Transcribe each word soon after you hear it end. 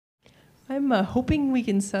I'm hoping we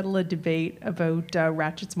can settle a debate about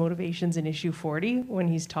Ratchet's motivations in issue 40 when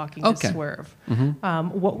he's talking to Swerve.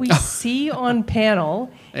 What we see on panel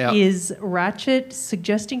is Ratchet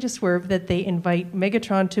suggesting to Swerve that they invite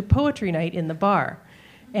Megatron to poetry night in the bar.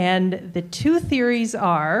 And the two theories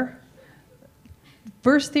are,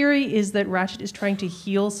 first theory is that Ratchet is trying to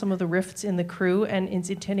heal some of the rifts in the crew and is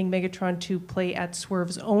intending Megatron to play at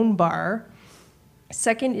Swerve's own bar.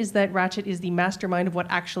 Second is that Ratchet is the mastermind of what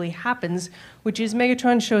actually happens, which is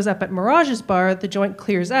Megatron shows up at Mirage's bar, the joint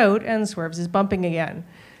clears out, and Swerve's is bumping again.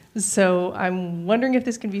 So I'm wondering if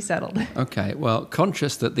this can be settled. Okay, well,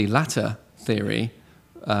 conscious that the latter theory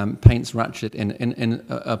paints Ratchet in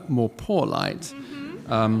a more poor light,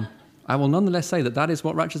 I will nonetheless say that is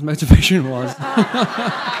what Ratchet's motivation was.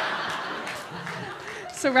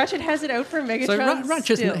 So Ratchet has it out for Megatron.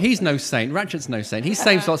 So he's no saint. Ratchet's no saint. He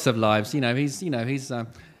saves lots of lives. It's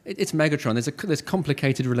Megatron. There's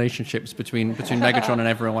complicated relationships between Megatron and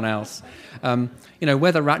everyone else.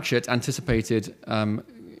 Whether Ratchet anticipated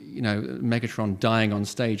Megatron dying on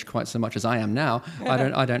stage quite so much as I am now,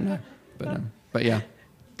 I don't know. But yeah.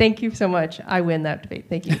 Thank you so much. I win that debate.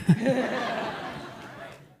 Thank you.